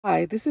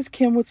Hi, this is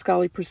Kim with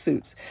Scholarly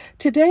Pursuits.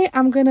 Today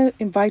I'm going to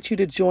invite you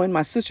to join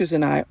my sisters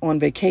and I on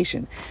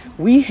vacation.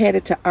 We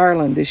headed to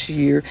Ireland this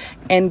year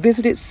and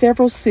visited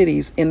several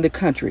cities in the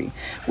country.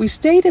 We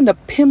stayed in the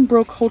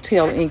Pembroke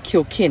Hotel in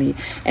Kilkenny,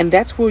 and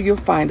that's where you'll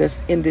find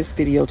us in this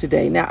video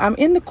today. Now, I'm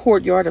in the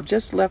courtyard. I've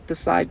just left the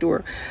side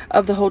door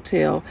of the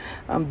hotel.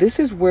 This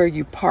is where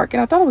you park,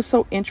 and I thought it was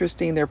so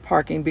interesting, their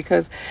parking,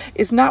 because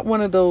it's not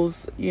one of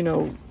those,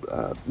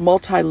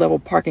 multi-level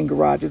parking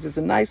garages. It's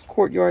a nice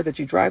courtyard that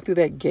you drive through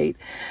that gate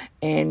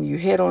and you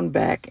head on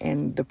back,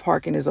 and the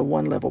parking is a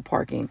one-level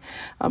parking.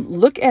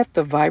 Look at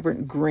the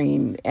vibrant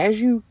green. As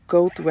you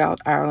go throughout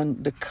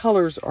Ireland, the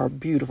colors are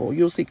beautiful.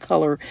 You'll see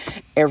color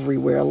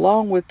everywhere,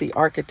 along with the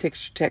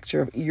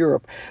architecture of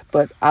Europe.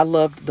 But I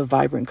loved the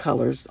vibrant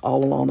colors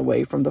all along the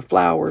way, from the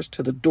flowers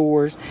to the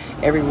doors.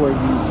 Everywhere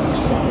you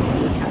saw it,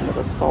 you were kind of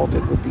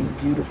assaulted with these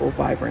beautiful,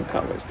 vibrant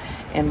colors.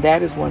 And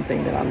that is one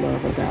thing that I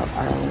love about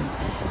Ireland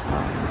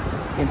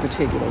in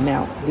particular.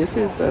 Now, this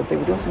is, they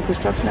were doing some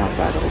construction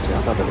outside the hotel.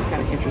 I thought that was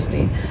kind of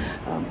interesting.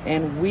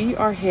 And we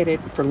are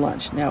headed for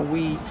lunch. Now,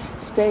 we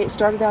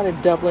started out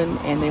in Dublin,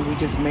 and then we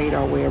just made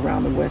our way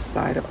around the west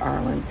side of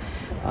Ireland.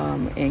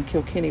 And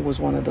Kilkenny was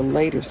one of the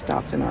later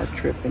stops in our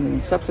trip. And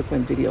in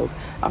subsequent videos,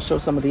 I'll show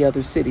some of the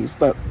other cities.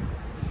 But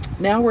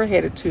now we're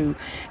headed to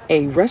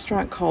a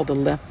restaurant called the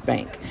Left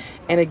Bank.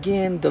 And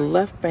again, the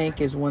Left Bank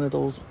is one of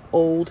those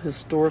old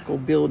historical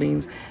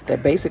buildings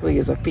that basically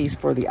is a feast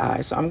for the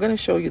eye. So I'm going to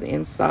show you the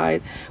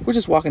inside. We're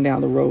just walking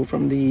down the road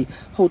from the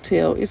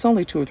hotel. It's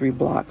only 2 or 3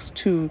 blocks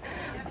to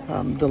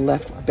the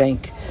Left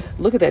Bank.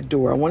 Look at that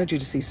door. I wanted you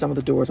to see some of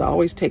the doors. I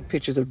always take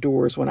pictures of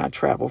doors when I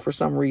travel for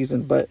some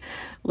reason, but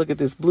look at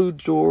this blue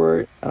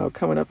door.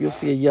 Coming up, you'll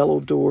see a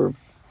yellow door.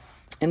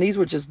 And these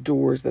were just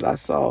doors that I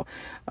saw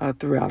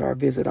throughout our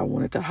visit. I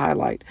wanted to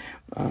highlight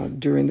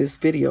during this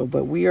video.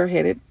 But we are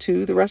headed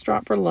to the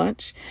restaurant for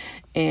lunch,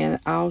 and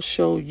I'll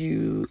show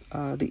you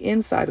the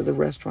inside of the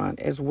restaurant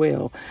as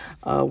well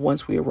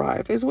once we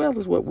arrive, as well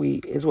as what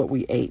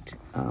we ate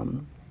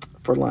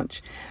for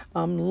lunch.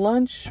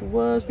 Lunch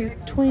was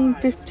between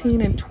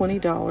 $15 and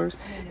 $20,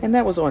 and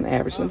that was on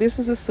average. Now, this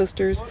is the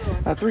sisters,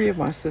 3 of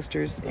my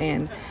sisters,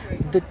 and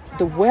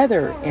the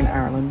weather in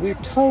Ireland, we're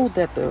told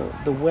that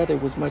the weather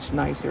was much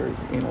nicer,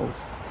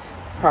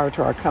 prior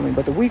to our coming,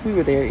 but the week we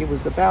were there, it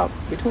was about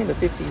between the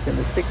 50s and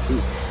the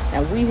 60s.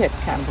 Now, we had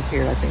kind of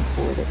prepared, I think,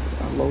 for the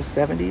low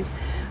 70s.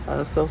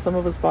 So some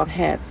of us bought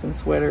hats and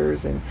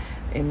sweaters, and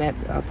in that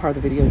part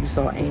of the video, you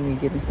saw Amy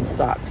getting some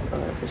socks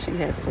because she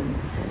had some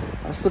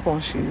slip-on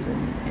shoes,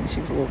 and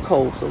she was a little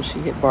cold, so she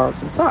had borrowed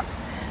some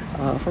socks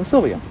from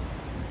Sylvia.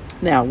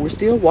 Now, we're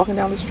still walking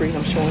down the street.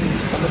 I'm showing you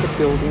some of the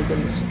buildings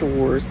and the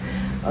stores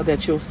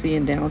that you'll see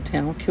in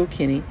downtown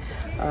Kilkenny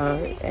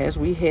as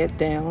we head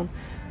down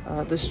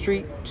the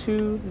street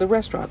to the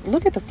restaurant.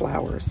 Look at the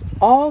flowers.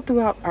 All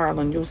throughout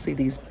Ireland, you'll see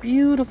these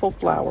beautiful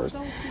flowers.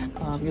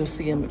 You'll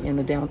see them in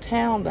the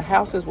downtown. The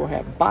houses will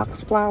have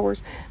box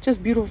flowers,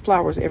 just beautiful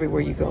flowers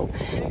everywhere you go.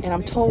 And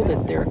I'm told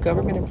that there are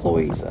government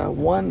employees,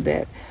 one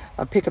that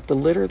pick up the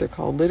litter. They're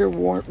called litter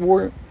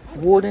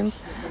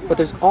wardens. But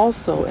there's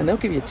also, and they'll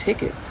give you a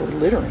ticket for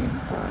littering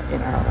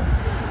in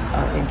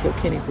Ireland, in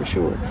Kilkenny for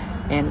sure.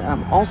 And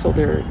also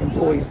there are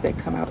employees that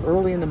come out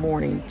early in the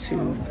morning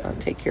to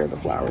take care of the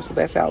flowers. So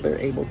that's how they're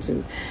able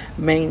to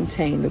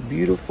maintain the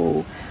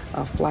beautiful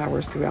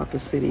flowers throughout the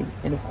city.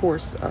 And of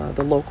course,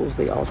 the locals,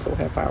 they also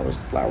have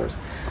flowers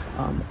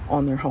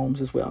on their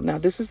homes as well. Now,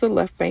 this is the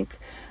Left Bank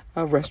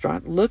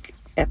restaurant. Look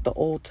at the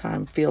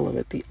old-time feel of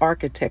it, the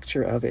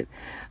architecture of it.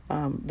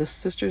 The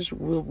sisters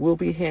will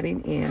be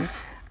heading in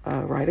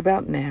right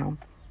about now.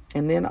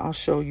 And then I'll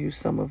show you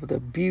some of the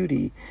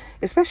beauty,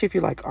 especially if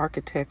you like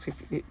architecture,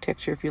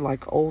 if you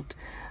like old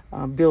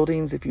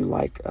buildings, if you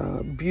like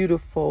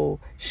beautiful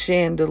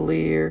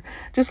chandelier.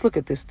 Just look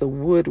at this, the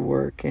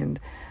woodwork. And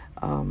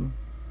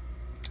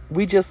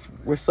we just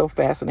were so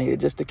fascinated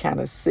just to kind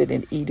of sit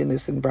and eat in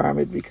this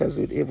environment because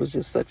it was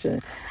just such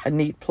a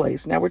neat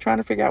place. Now, we're trying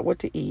to figure out what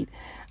to eat.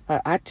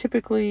 I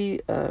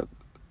typically...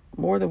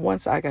 more than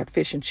once I got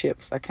fish and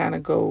chips. I kind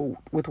of go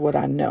with what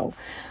I know.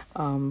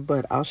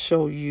 But I'll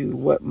show you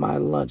what my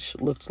lunch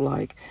looks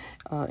like.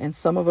 And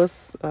some of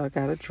us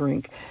got a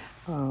drink.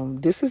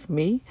 This is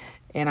me.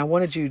 And I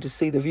wanted you to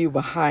see the view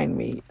behind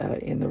me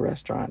in the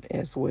restaurant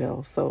as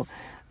well. So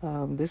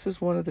this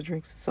is one of the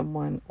drinks that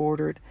someone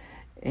ordered.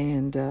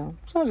 And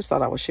so I just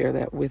thought I would share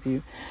that with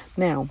you.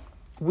 Now,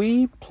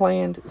 we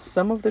planned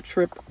some of the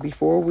trip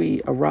before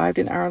we arrived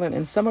in Ireland,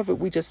 and some of it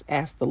we just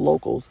asked the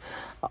locals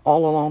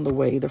all along the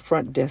way, the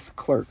front desk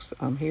clerks.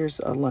 Here's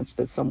a lunch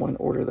that someone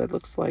ordered that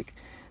looks like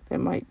that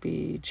might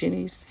be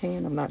Jenny's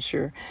hand. I'm not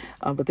sure,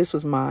 but this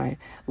was my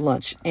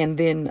lunch. And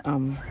then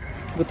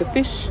with the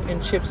fish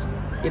and chips,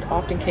 it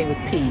often came with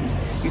peas.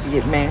 You could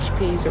get mashed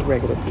peas or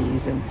regular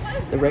peas, and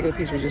the regular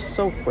peas were just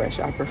so fresh.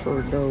 I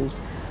preferred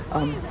those.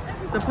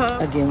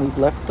 Again, we've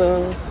left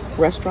the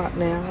restaurant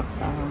now,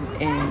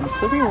 and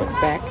Sylvia went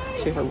back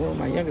to her room.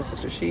 My younger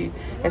sister, she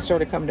had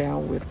started to come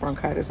down with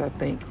bronchitis, I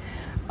think,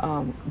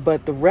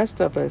 but the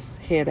rest of us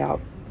head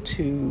out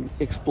to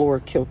explore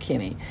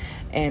Kilkenny,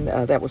 and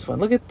that was fun.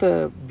 Look at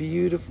the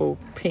beautiful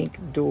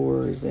pink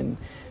doors and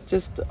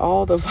just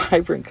all the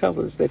vibrant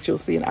colors that you'll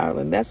see in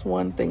Ireland. That's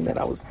one thing that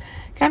I was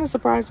kind of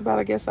surprised about.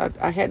 I guess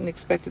I hadn't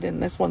expected it,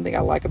 and that's one thing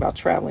I like about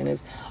traveling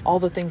is all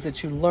the things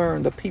that you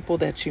learn, the people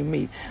that you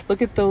meet.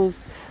 Look at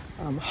those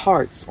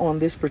hearts on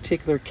this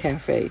particular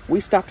cafe. We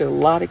stopped at a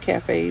lot of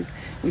cafes.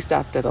 We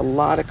stopped at a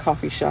lot of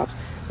coffee shops.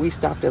 We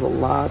stopped at a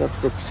lot of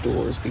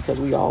bookstores because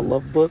we all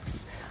love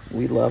books.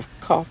 We love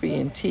coffee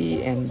and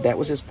tea, and that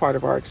was just part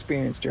of our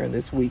experience during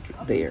this week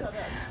there.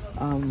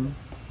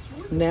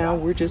 Now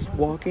we're just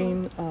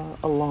walking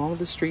along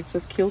the streets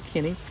of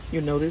Kilkenny.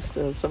 You noticed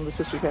some of the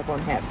sisters have on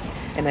hats,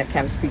 and that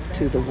kind of speaks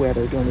to the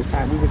weather during this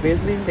time. We were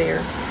visiting there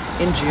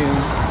in June,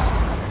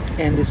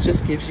 and this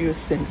just gives you a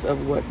sense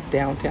of what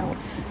downtown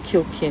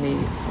Kilkenny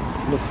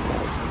looks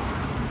like.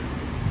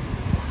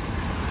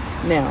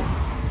 Now,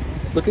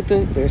 look at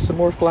there's some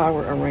more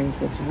flower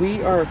arrangements.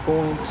 We are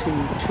going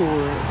to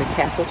tour the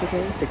castle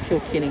today, the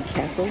Kilkenny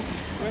Castle,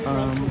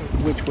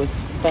 which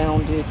was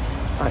founded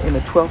in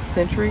the 12th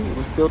century. It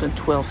was built in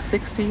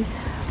 1260.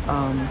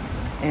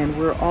 And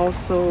we're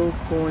also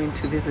going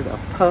to visit a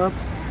pub.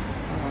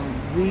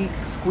 We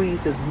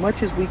squeezed as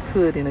much as we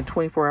could in a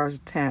 24 hours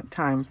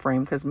time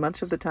frame because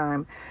much of the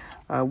time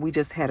we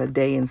just had a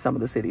day in some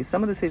of the cities.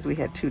 Some of the cities we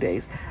had 2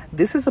 days.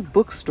 This is a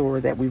bookstore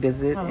that we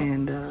visited,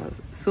 and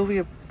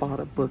Sylvia bought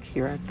a book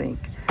here, I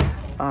think.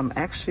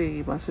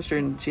 Actually, my sister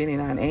and Jenny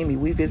and I and Amy,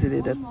 we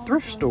visited a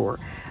thrift store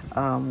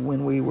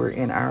when we were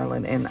in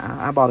Ireland, and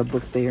I bought a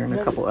book there and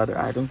a couple other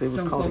items. It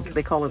was called,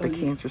 they call it the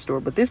Cancer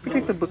Store. But this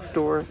particular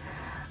bookstore,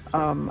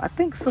 I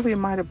think Sylvia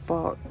might have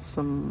bought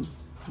some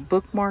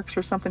bookmarks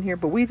or something here,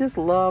 but we just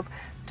love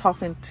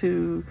talking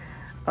to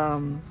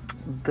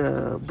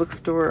the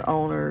bookstore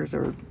owners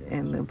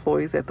and the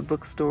employees at the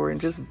bookstore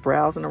and just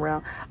browsing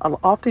around.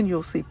 Often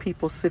you'll see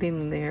people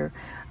sitting there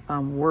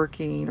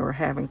working or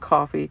having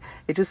coffee.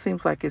 It just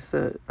seems like it's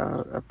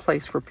a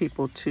place for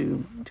people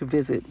to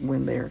visit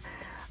when they're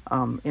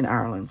in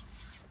Ireland.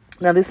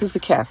 Now this is the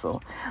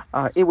castle.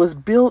 It was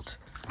built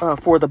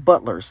for the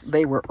butlers.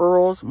 They were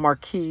earls,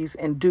 marquises,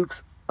 and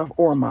dukes of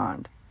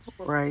Ormond.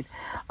 Right.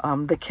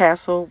 The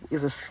castle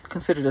is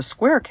considered a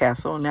square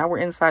castle. Now we're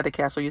inside the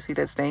castle. You see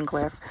that stained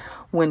glass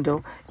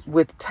window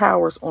with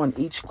towers on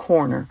each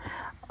corner.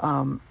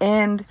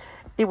 And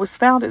it was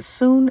founded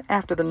soon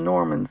after the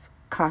Normans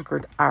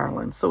conquered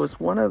Ireland. So it's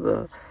one of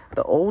the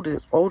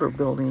older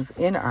buildings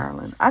in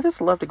Ireland. I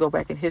just love to go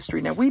back in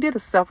history. Now we did a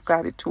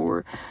self-guided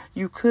tour.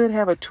 You could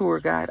have a tour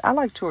guide. I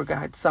like tour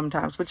guides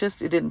sometimes, but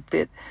just it didn't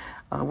fit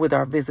with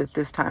our visit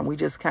this time. We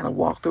just kind of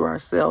walked through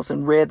ourselves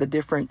and read the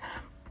different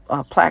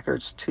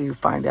placards to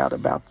find out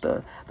about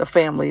the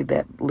family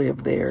that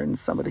lived there and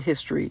some of the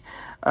history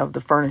of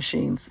the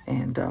furnishings.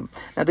 And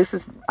now this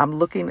is, I'm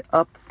looking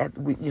up at,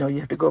 you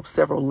have to go up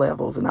several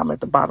levels, and I'm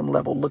at the bottom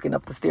level looking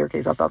up the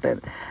staircase. I thought that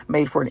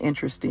made for an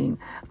interesting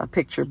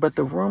picture. But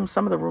the rooms,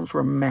 some of the rooms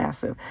were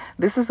massive.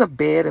 This is a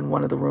bed in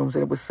one of the rooms,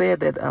 and it was said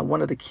that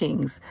one of the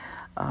kings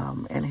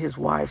and his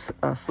wives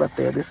slept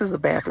there. This is the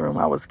bathroom.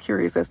 I was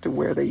curious as to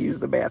where they used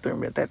the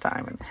bathroom at that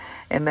time,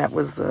 and that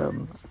was a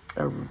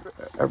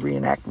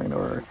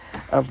reenactment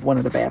of one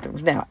of the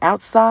bathrooms. Now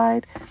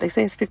outside, they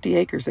say it's 50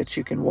 acres that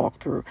you can walk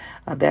through.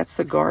 That's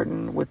the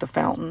garden with the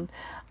fountain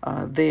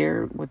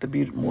there with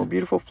the more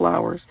beautiful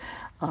flowers.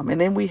 And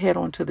then we head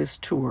on to this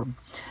tour.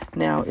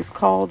 Now it's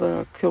called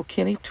the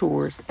Kilkenny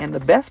Tours, and the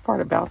best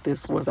part about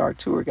this was our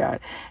tour guide,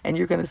 and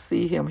you're going to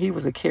see him. He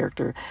was a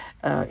character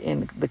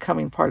in the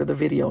coming part of the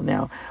video.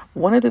 Now,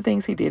 one of the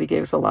things he did, he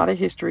gave us a lot of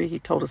history. He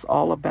told us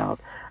all about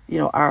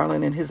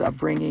Ireland and his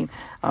upbringing.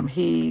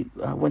 He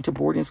went to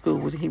boarding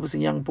school. He was a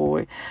young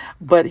boy,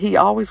 but he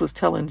always was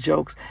telling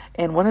jokes.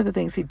 And one of the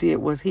things he did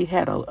was he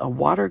had a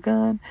water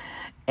gun,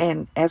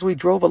 and as we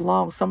drove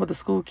along, some of the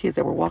school kids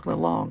that were walking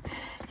along,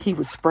 he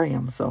would spray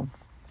them. So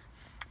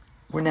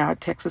we're now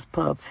at Texas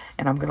Pub,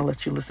 and I'm going to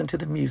let you listen to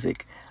the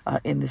music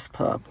in this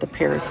pub, the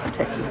Paris,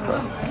 Texas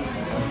Pub.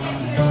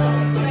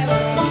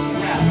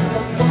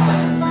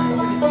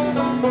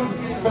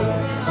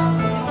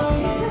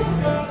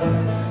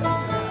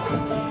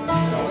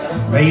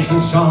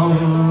 Raising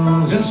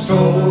songs and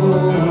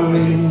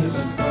stories,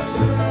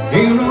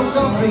 heroes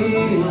of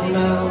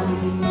renown,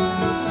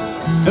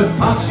 the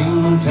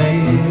passing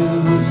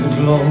tales of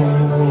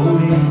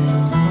glory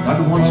that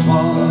once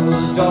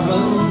was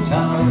Dublin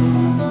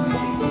town.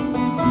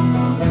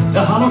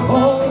 The hollow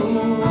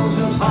halls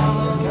and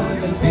hard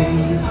can be.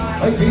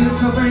 I feel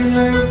so very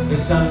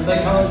nervous and I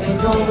can't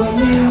control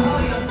me.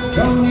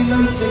 Johnny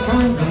lights a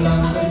candle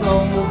and there's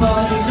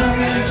nobody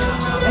there.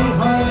 Hey,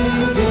 hi,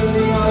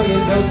 dilly, I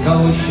don't go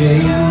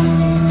shame.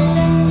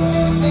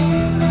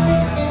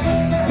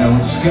 Now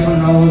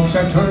skipping ropes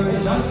are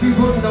turns and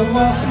people are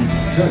walking.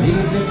 Sure,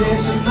 he's a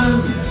decent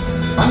man,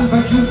 and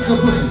for shoots the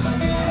buses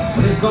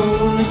with his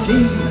golden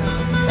key.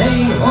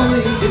 Hey,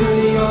 holy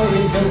dilly, I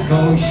don't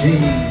go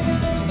shame.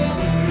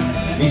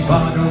 Me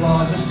father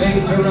was a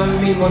stater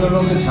and me mother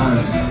of the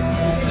times.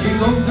 She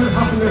loved her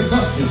half and her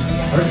sausages,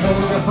 her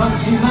soul a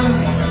fancy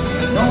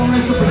man. Known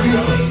as Super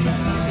Jacobs,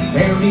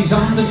 Bernie's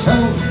on the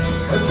town.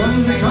 I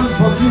joined the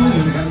transport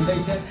union and they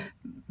said...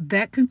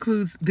 That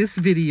concludes this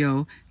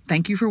video.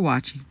 Thank you for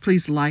watching.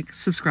 Please like,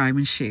 subscribe,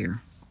 and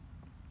share.